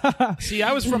 yeah. See,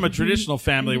 I was from a traditional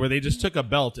family where they just took a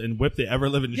belt and whipped the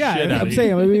ever-living Yeah, shit out I'm of you.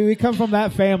 saying we come from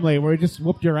that family where we just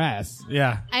whooped your ass.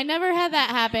 Yeah. I never had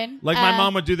that happen. Like my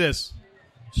mom would do this.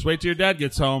 Just wait till your dad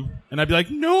gets home. And I'd be like,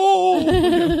 no.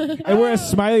 And whereas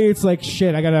Smiley, it's like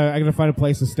shit. I gotta find a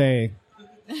place to stay.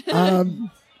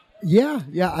 Yeah,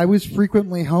 I was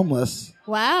frequently homeless.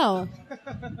 Wow.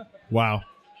 Wow.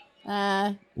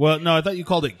 Well, no, I thought you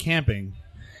called it camping.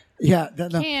 Yeah,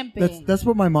 Camping. that's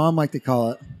what my mom liked to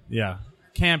call it. Yeah.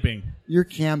 Camping. You're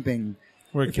camping.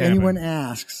 We're If camping. anyone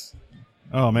asks,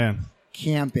 Oh, man.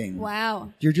 camping.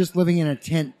 Wow. You're just living in a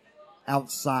tent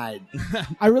outside.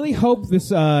 I really hope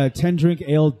this 10-drink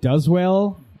ale does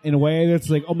well in a way that's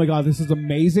like, oh my god, this is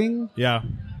amazing. Yeah.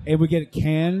 It would get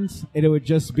canned, and it would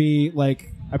just be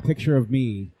like a picture of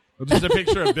me. Just a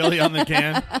picture of Billy on the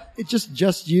can. It's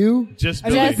just you. Just I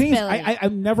mean, Billy. the thing is, Billy.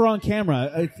 I'm never on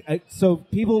camera, so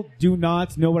people do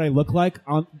not know what I look like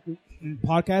on in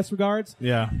podcast regards.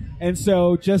 Yeah. And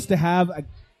so just to have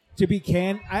to be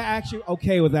canned, I actually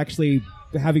okay with actually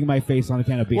having my face on a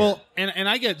can of beer. Well, and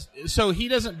I get, so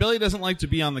Billy doesn't like to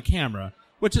be on the camera,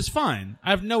 which is fine.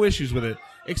 I have no issues with it,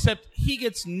 except he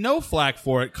gets no flack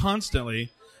for it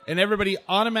constantly, and everybody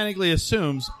automatically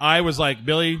assumes I was like,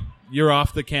 Billy, you're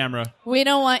off the camera. We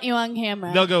don't want you on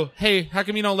camera. They'll go, hey, how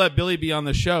come you don't let Billy be on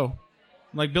the show?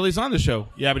 I'm like, Billy's on the show.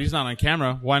 Yeah, but he's not on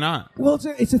camera. Why not? Well,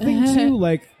 it's a thing too.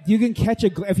 Like you can catch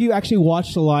if you actually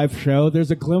watch the live show.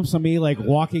 There's a glimpse of me like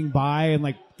walking by and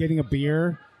like getting a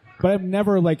beer, but I'm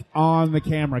never like on the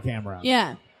camera.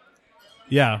 Yeah.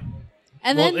 Yeah.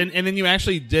 And Well, then and then you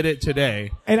actually did it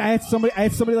today. And I had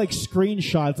somebody like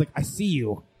screenshots. Like I see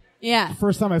you. yeah.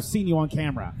 First time I've seen you on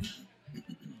camera.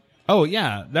 Oh,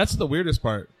 yeah. That's the weirdest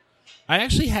part. I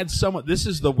actually had someone. This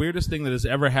is the weirdest thing that has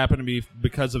ever happened to me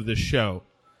because of this show.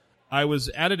 I was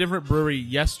at a different brewery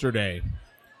yesterday.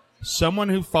 Someone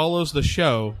who follows the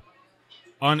show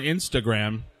on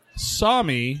Instagram saw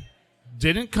me,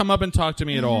 didn't come up and talk to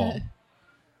me at all.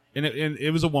 And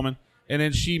it was a woman. And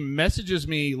then she messages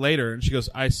me later and she goes,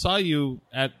 I saw you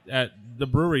at the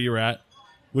brewery you were at.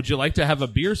 Would you like to have a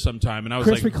beer sometime? And I was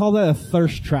Chris, we like, call that a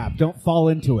thirst trap. Don't fall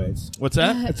into it. what's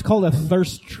that? It's called a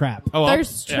thirst trap. Oh,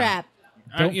 Thirst yeah. trap.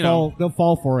 Don't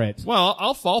fall for it. Well,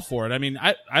 I'll fall for it. I mean,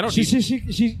 I don't.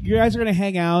 You guys are gonna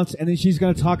hang out, and then she's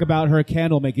gonna talk about her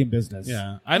candle making business.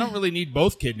 Yeah, I don't really need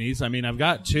both kidneys. I mean, I've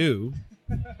got two.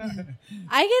 I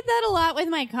get that a lot with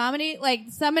my comedy. Like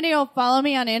somebody will follow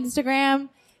me on Instagram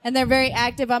and they're very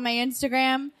active on my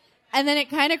Instagram. And then it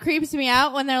kind of creeps me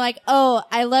out when they're like, oh,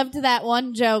 I loved that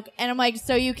one joke. And I'm like,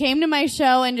 so you came to my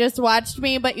show and just watched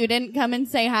me, but you didn't come and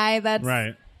say hi. That's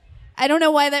Right. I don't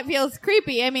know why that feels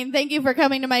creepy. I mean, thank you for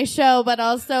coming to my show, but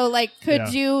also like, could Yeah.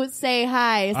 you say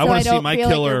hi? So I want to see don't my feel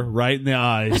killer Like right in the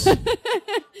eyes.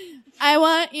 I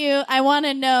want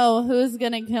to know who's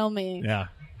going to kill me. Yeah.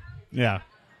 Yeah.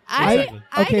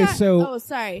 Okay, so- oh,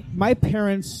 sorry. My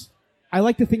parents I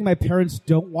like to think my parents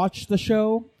don't watch the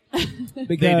show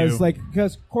because, do.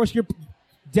 because of course,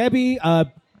 Debbie,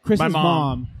 Chris's My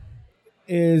mom.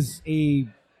 is a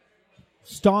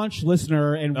staunch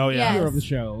listener and Oh, yeah. viewer Yes. of the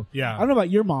show. Yeah. I don't know about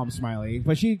your mom, Smiley,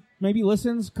 but she maybe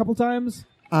listens a couple times.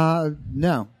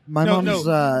 No. My No,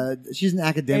 mom's she's an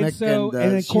academic, And so- and,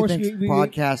 and of she course thinks we-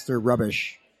 podcasts are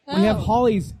rubbish. We have Oh.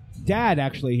 Holly's dad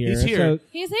actually here. He's here. So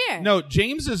He's here. No,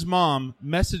 James's mom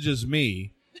messages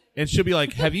me, and she'll be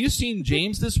like, "Have you seen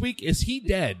James this week? Is he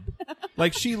dead?"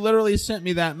 Like she literally sent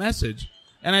me that message,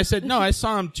 and I said, "No, I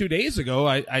saw him 2 days ago.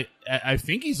 I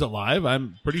think he's alive.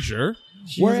 I'm pretty sure."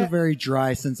 She has a very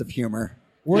dry sense of humor.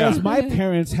 whereas Yeah. my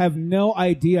parents have no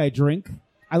idea I drink.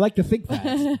 I like to think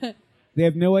that. They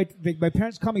have no idea. My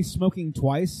parents caught me smoking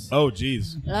twice. Oh,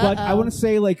 geez. But I want to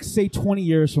say 20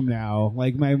 years from now,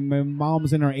 like my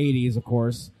mom's in her 80s, of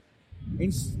course.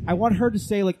 And I want her to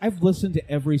say, like, I've listened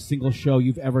to every single show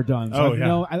you've ever done. So Oh, I yeah.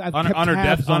 know I've on kept her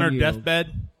tabs on her you.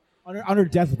 deathbed, On her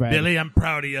deathbed. Billy, I'm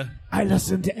proud of you. I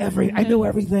listened to every. I know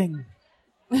everything.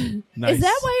 Nice. Is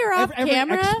that why you're off Every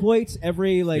camera? exploits,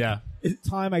 every Yeah.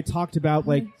 time I talked about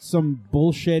like some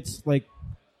bullshit like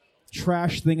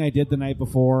trash thing I did the night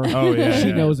before. Oh, yeah, she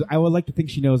yeah. knows. I would like to think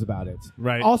she knows about it.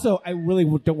 Right. Also, I really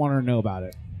don't want her to know about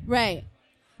it. Right.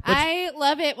 I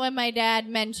love it when my dad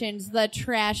mentions the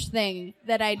trash thing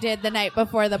that I did the night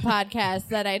before the podcast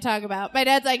that I talk about. My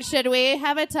dad's like, should we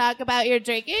have a talk about your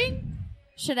drinking?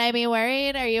 Should I be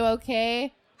worried? Are you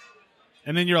okay?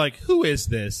 And then you're like, "Who is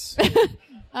this?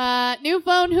 New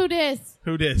phone, who dis?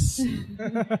 Who dis?"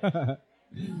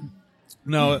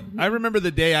 No, I remember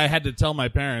the day I had to tell my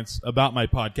parents about my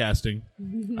podcasting.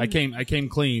 I came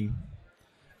clean,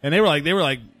 and they were like,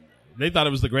 they thought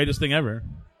it was the greatest thing ever.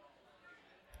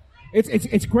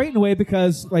 It's great in a way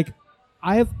because like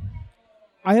I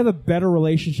have a better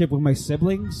relationship with my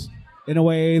siblings in a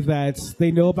way that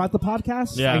they know about the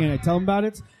podcast. Yeah. And I tell them about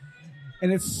it,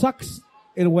 and it sucks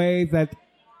in a way that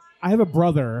I have a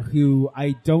brother who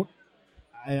I don't.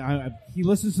 He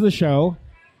listens to the show.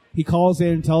 He calls in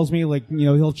and tells me like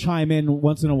he'll chime in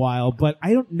once in a while, but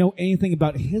I don't know anything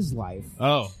about his life.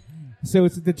 Oh, So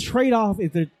it's the trade-off.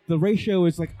 The ratio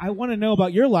is like I want to know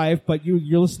about your life, but you're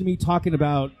listening to me talking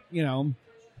about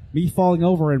me falling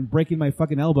over and breaking my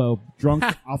fucking elbow drunk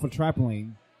off a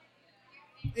trampoline.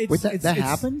 Wait, that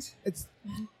happens? It's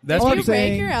that's All pretty I'm Did you break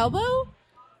saying- your elbow?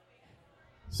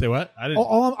 Say what? I didn't.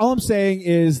 all I'm saying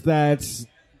is that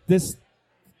this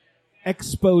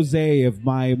expose of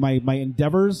my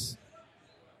endeavors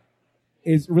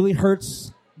is really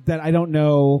hurts that I don't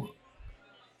know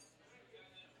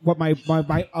what my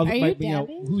other Are you know,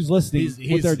 dabbing? who's listening,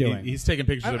 what they're doing. He's taking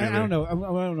pictures I of you. don't know. I don't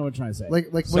know what I'm trying to say.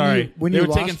 Like Sorry, when they you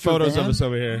were taking lost your photos of van? us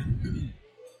over here.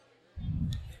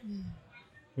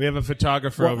 We have a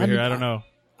photographer Well, over I mean, here. I don't know.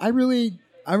 I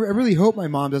really hope my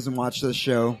mom doesn't watch this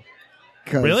show.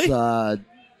 'Cause, Really?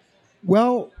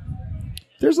 Well,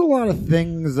 there's a lot of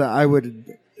things that I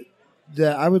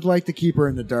would like to keep her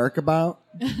in the dark about.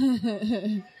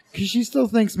 Because she still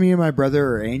thinks me and my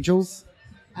brother are angels.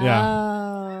 Yeah.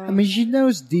 I mean, she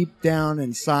knows deep down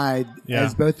inside, Yeah.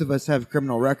 as both of us have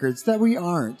criminal records, that we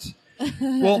aren't.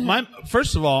 Well,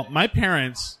 first of all, my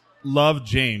parents love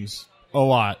James a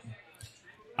lot.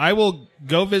 I will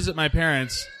go visit my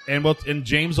parents, and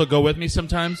James will go with me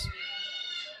sometimes.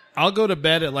 I'll go to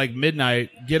bed at like midnight,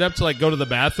 get up to like go to the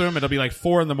bathroom. It'll be like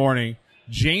 4 a.m.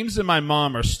 James and my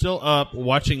mom are still up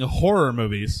watching horror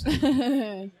movies,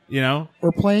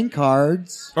 Or playing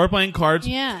cards. or playing cards.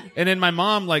 Yeah. And then my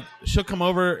mom, like, she'll come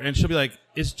over and she'll be like,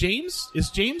 "Is James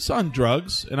on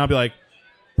drugs?" And I'll be like,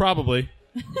 "Probably."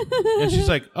 And she's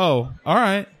like, "Oh, all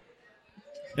right."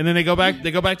 And then they go back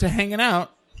to hanging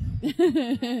out.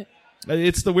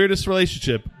 It's the weirdest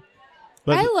relationship.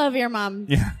 But I love your mom.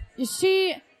 yeah,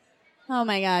 Oh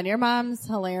my God, your mom's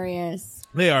hilarious.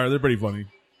 they're pretty funny.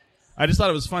 I just thought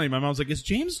it was funny. My mom's like, "Is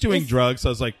James doing drugs?" I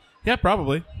was like, "Yeah,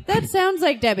 probably." That sounds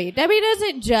like Debbie. Debbie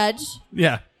doesn't judge.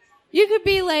 Yeah. You could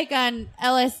be like on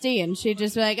LSD and she'd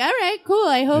just be like, all right, cool.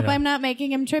 I hope Yeah. I'm not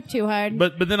making him trip too hard.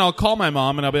 But then I'll call my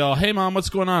mom and I'll be all, "Hey mom, what's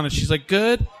going on?" And she's like,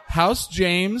 "Good. How's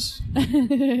James?"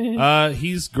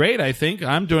 He's great, I think.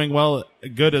 I'm doing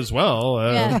good as well.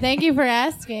 Yeah, thank you for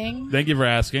asking. Thank you for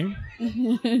asking.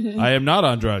 I am not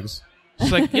on drugs.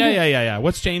 She's like, yeah.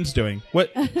 What's James doing?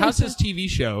 How's his TV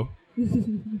show?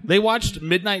 They watched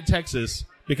Midnight Texas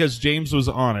because James was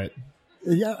on it.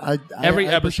 Yeah, Every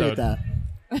I appreciate episode. that.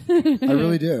 I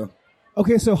really do.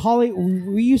 Okay, so Holly,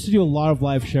 we used to do a lot of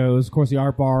live shows, of course, the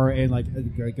Art Bar and like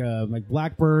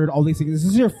Blackbird, all these things. This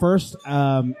is your first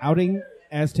outing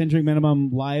as 10 Drink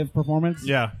Minimum live performance.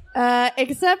 Yeah.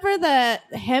 Except for the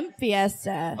hemp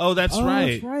fiesta. Oh, that's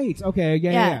right. That's right. Okay.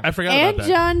 Yeah. I forgot and about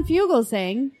that. John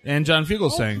Fugelsang. And John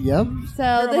Fugel sang. Yep.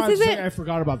 So this isn't I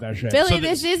forgot about that shit. Billy. So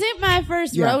this isn't my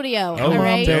first rodeo. Oh, all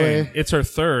right, dang. It's her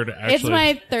third, actually. it's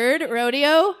my third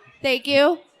rodeo. Thank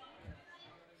you.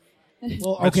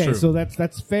 Well, That's okay, true. so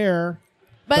that's fair.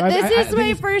 But I- this I is think my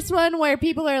it's- first one where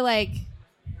people are like,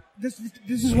 This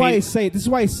is why I say it. This is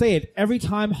why I say it. Every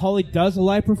time Holly does a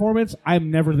live performance,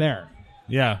 I'm never there.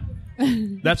 Yeah.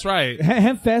 That's right.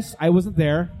 Hempfest, I wasn't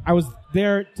there. I was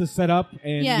there to set up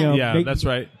and Yeah. Yeah, that's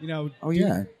right.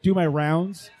 do my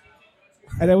rounds.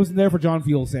 And I wasn't there for John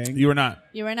Fugelsang. You were not.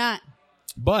 you are not.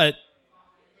 But,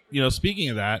 speaking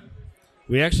of that,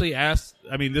 we actually asked,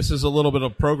 this is a little bit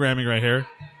of programming right here.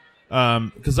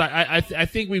 Because I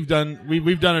think we've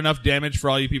done enough damage for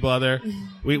all you people out there.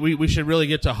 We should really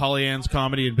get to Holly Ann's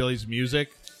comedy and Billy's music.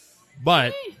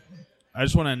 But I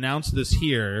just want to announce this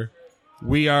here.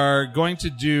 We are going to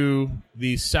do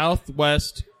the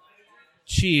Southwest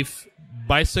Chief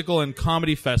Bicycle and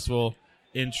Comedy Festival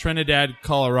in Trinidad,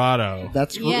 Colorado.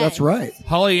 That's right.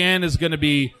 Holly Ann is going to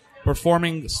be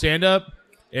performing stand-up,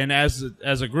 and as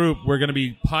a group, we're going to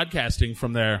be podcasting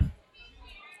from there.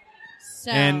 So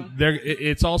And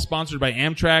it's all sponsored by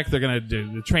Amtrak. They're going to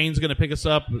do the train's going to pick us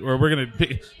up, or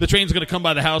the train's going to come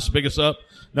by the house and pick us up.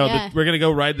 No, Yeah. we're going to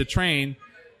go ride the train,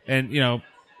 and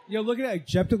Looking at it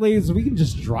objectively, so we can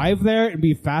just drive there and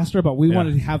be faster, but we Yeah.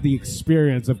 wanted to have the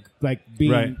experience of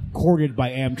being Right. courted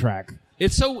by Amtrak.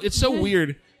 it's so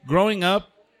weird. Growing up,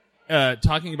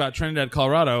 talking about Trinidad,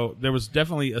 Colorado, there was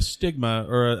definitely a stigma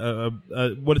or a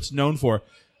what it's known for.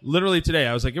 Literally today,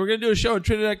 I was like, "We're going to do a show in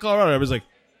Trinidad, Colorado." I was like,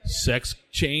 "Sex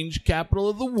change capital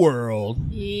of the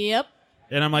world," yep.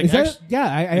 and I'm like, Is that? "Actually, Yeah,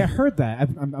 I heard that.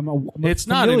 I'm it's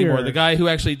not familiar. anymore." The guy who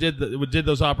actually did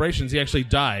those operations, he actually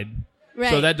died. Right.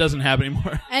 So that doesn't happen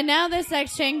anymore. And now the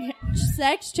sex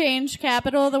change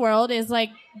capital of the world is like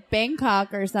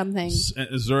Bangkok or something.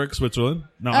 Zurich, Switzerland.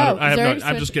 No, Oh, I have Zurich, no.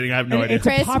 I'm just kidding. I have no And idea. it's a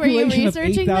Chris, were you population of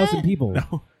researching 8,000 that? people.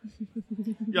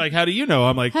 You're like, how do you know?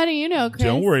 I'm like, How do you know, Chris?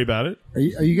 don't worry about it. Are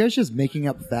you guys just making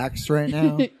up facts right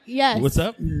now? Yes. What's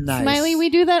up? Nice. Smiley, we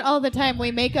do that all the time.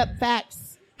 We make up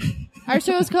facts. Our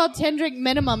show is called 10 Drink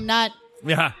Minimum, not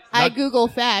Yeah. I not- Google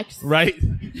facts. Right.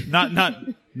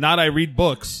 Not I read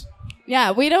books,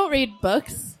 Yeah, we don't read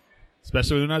books.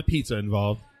 especially when there's not pizza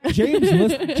involved.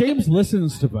 James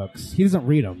listens to books. He doesn't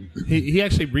read them. He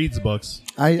actually reads books.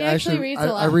 I He actually reads a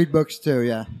lot. I read books too.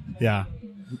 Yeah. Yeah.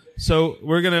 So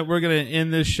we're gonna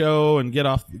end this show and get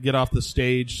off the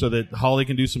stage so that Holly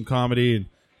can do some comedy and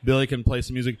Billy can play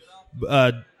some music.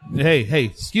 Hey,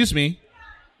 excuse me.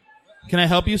 Can I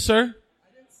help you, sir?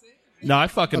 No, I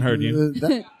fucking heard you.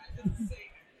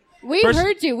 We First-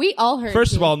 heard you. We all heard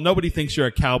First you. of all, nobody thinks you're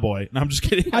a cowboy. No, I'm just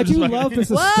kidding. I do love the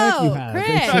suspect Whoa, you have.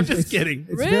 Chris. I'm just kidding.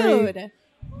 It's Rude. very,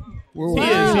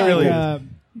 He is. He really is. uh,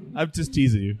 I'm just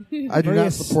teasing you. I do very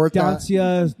not support that.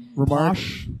 Estancia remark.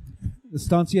 posh,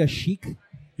 Estancia chic.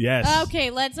 Yes. Okay,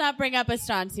 let's not bring up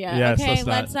Estancia. Yes, okay,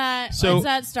 let's not. let's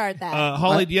not start that.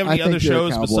 Holly, do you have I any other think you're a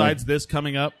shows cowboy. besides this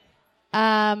coming up?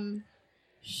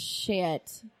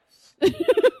 Shit.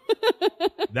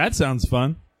 That sounds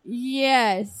fun.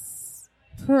 Yes,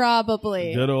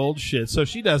 probably. Good old shit. So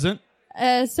she doesn't.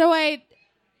 So I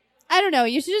don't know.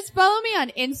 You should just follow me on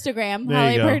Instagram,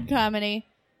 There you go. Hollybird Comedy.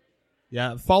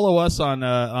 Yeah. Follow us on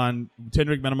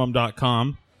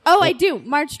 10drinkminimum.com. Oh, I do.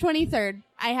 March 23rd.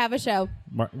 I have a show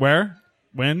Where?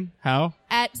 When? How?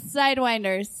 at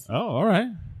Sidewinders. Oh, all right.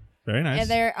 Very nice. And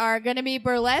there are going to be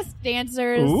burlesque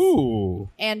dancers Ooh.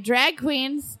 and drag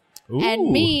queens Ooh.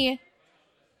 and me.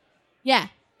 Yeah.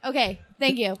 Okay.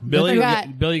 Thank you. Billy,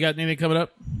 Forgot. Billy, you got anything coming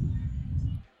up?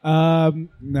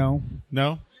 No.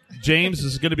 No. James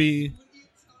is going to be.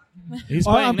 He's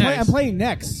Oh, playing I'm next. playing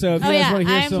next. So if Oh you guys yeah, want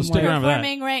to hear I'm some stick around for that.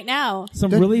 performing right now. some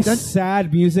That- really that's-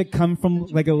 sad music come from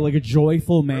like a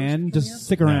joyful man, just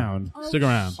stick around. Stick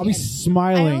around. I'll be I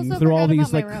smiling also through all forgot these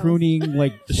about like my roast. crooning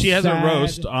like She has a sad,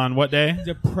 roast on what day?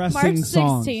 depressing March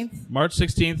songs. 16th. March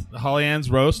 16th, Holly Ann's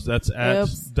roast. That's at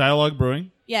Oops. Dialogue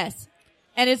Brewing. Yes.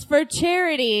 And it's for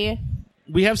charity.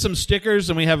 We have some stickers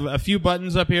and we have a few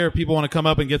buttons up here. If people want to come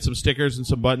up and get some stickers and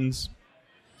some buttons,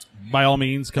 by all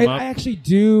means, come And up. I actually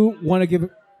do want to give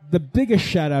the biggest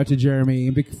shout out to Jeremy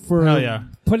for Hell yeah.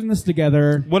 putting this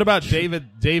together. What about David?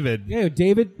 Yeah,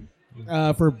 David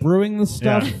for brewing the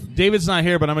stuff. Yeah. David's not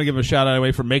here, but I'm going to give a shout out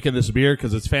anyway for making this beer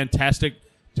because it's fantastic.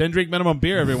 10 drink minimum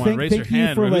beer, everyone. Raise your thank you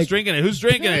hand. for, Who's like- drinking it? Who's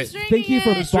drinking Who's it? drinking Thank you for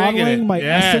it? Who's drinking bottling it? my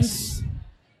Yes. essence,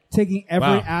 taking every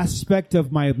Wow. aspect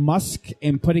of my musk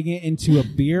and putting it into a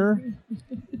beer.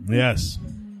 Yes.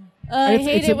 I And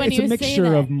hate it when it's you a say mixture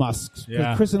that. of musks. 'Cause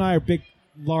Yeah. Chris and I are big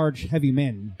large, heavy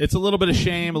men. It's a little bit of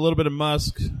shame, a little bit of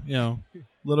musk, a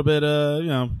little bit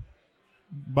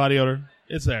body odor.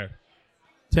 It's there.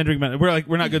 10 drink men.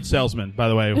 We're not good salesmen, by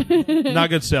the way. Not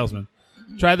good salesmen.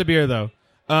 Try the beer though.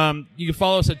 You can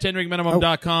follow us at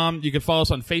 10drinkminimum.com. You can follow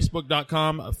us on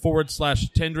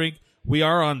facebook.com/10drink. We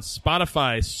are on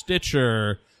Spotify,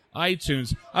 Stitcher,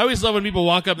 iTunes. I always love when people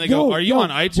walk up and they go, "Are you on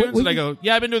iTunes?" And I go,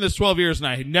 "Yeah, I've been doing this 12 years and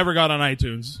I never got on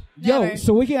iTunes." Yo,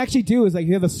 so what we can actually do is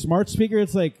you have a smart speaker.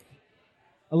 It's like,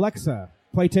 Alexa,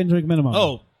 play 10 Drink Minimum.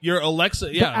 Oh, your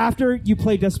Alexa, yeah. But after you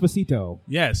play Despacito.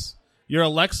 Yes. Your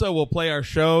Alexa will play our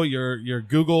show. Your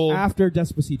Google. After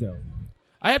Despacito.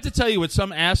 I have to tell you what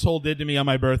some asshole did to me on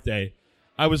my birthday.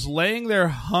 I was laying there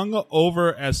hung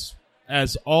over as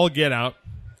all get out.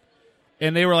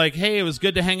 And they were like, "Hey, it was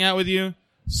good to hang out with you.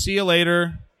 See you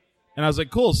later." And I was like,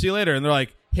 "Cool, see you later." And they're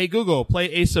like, "Hey, Google, play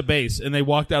Ace of Base." And they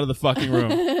walked out of the fucking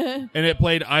room. And it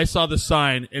played I Saw the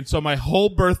Sign. And so my whole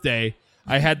birthday,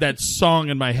 I had that song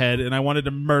in my head, and I wanted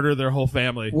to murder their whole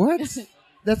family. What?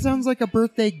 That sounds like a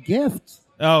birthday gift.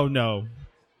 Oh, no.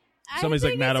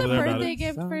 Somebody's mad over there about it. Birthday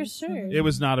gift for sure. It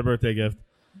was not a birthday gift.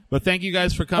 But thank you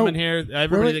guys for coming here.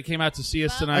 Everybody that came out to see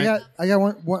us tonight. I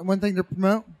got one thing to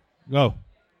promote. Go.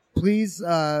 Please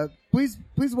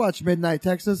watch Midnight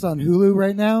Texas on Hulu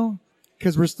right now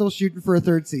because we're still shooting for a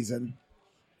third season.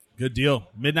 Good deal.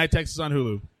 Midnight Texas on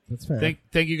Hulu. That's fair.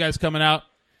 Thank you guys coming out.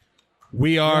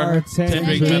 We are 10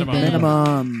 Drink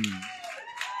Minimum.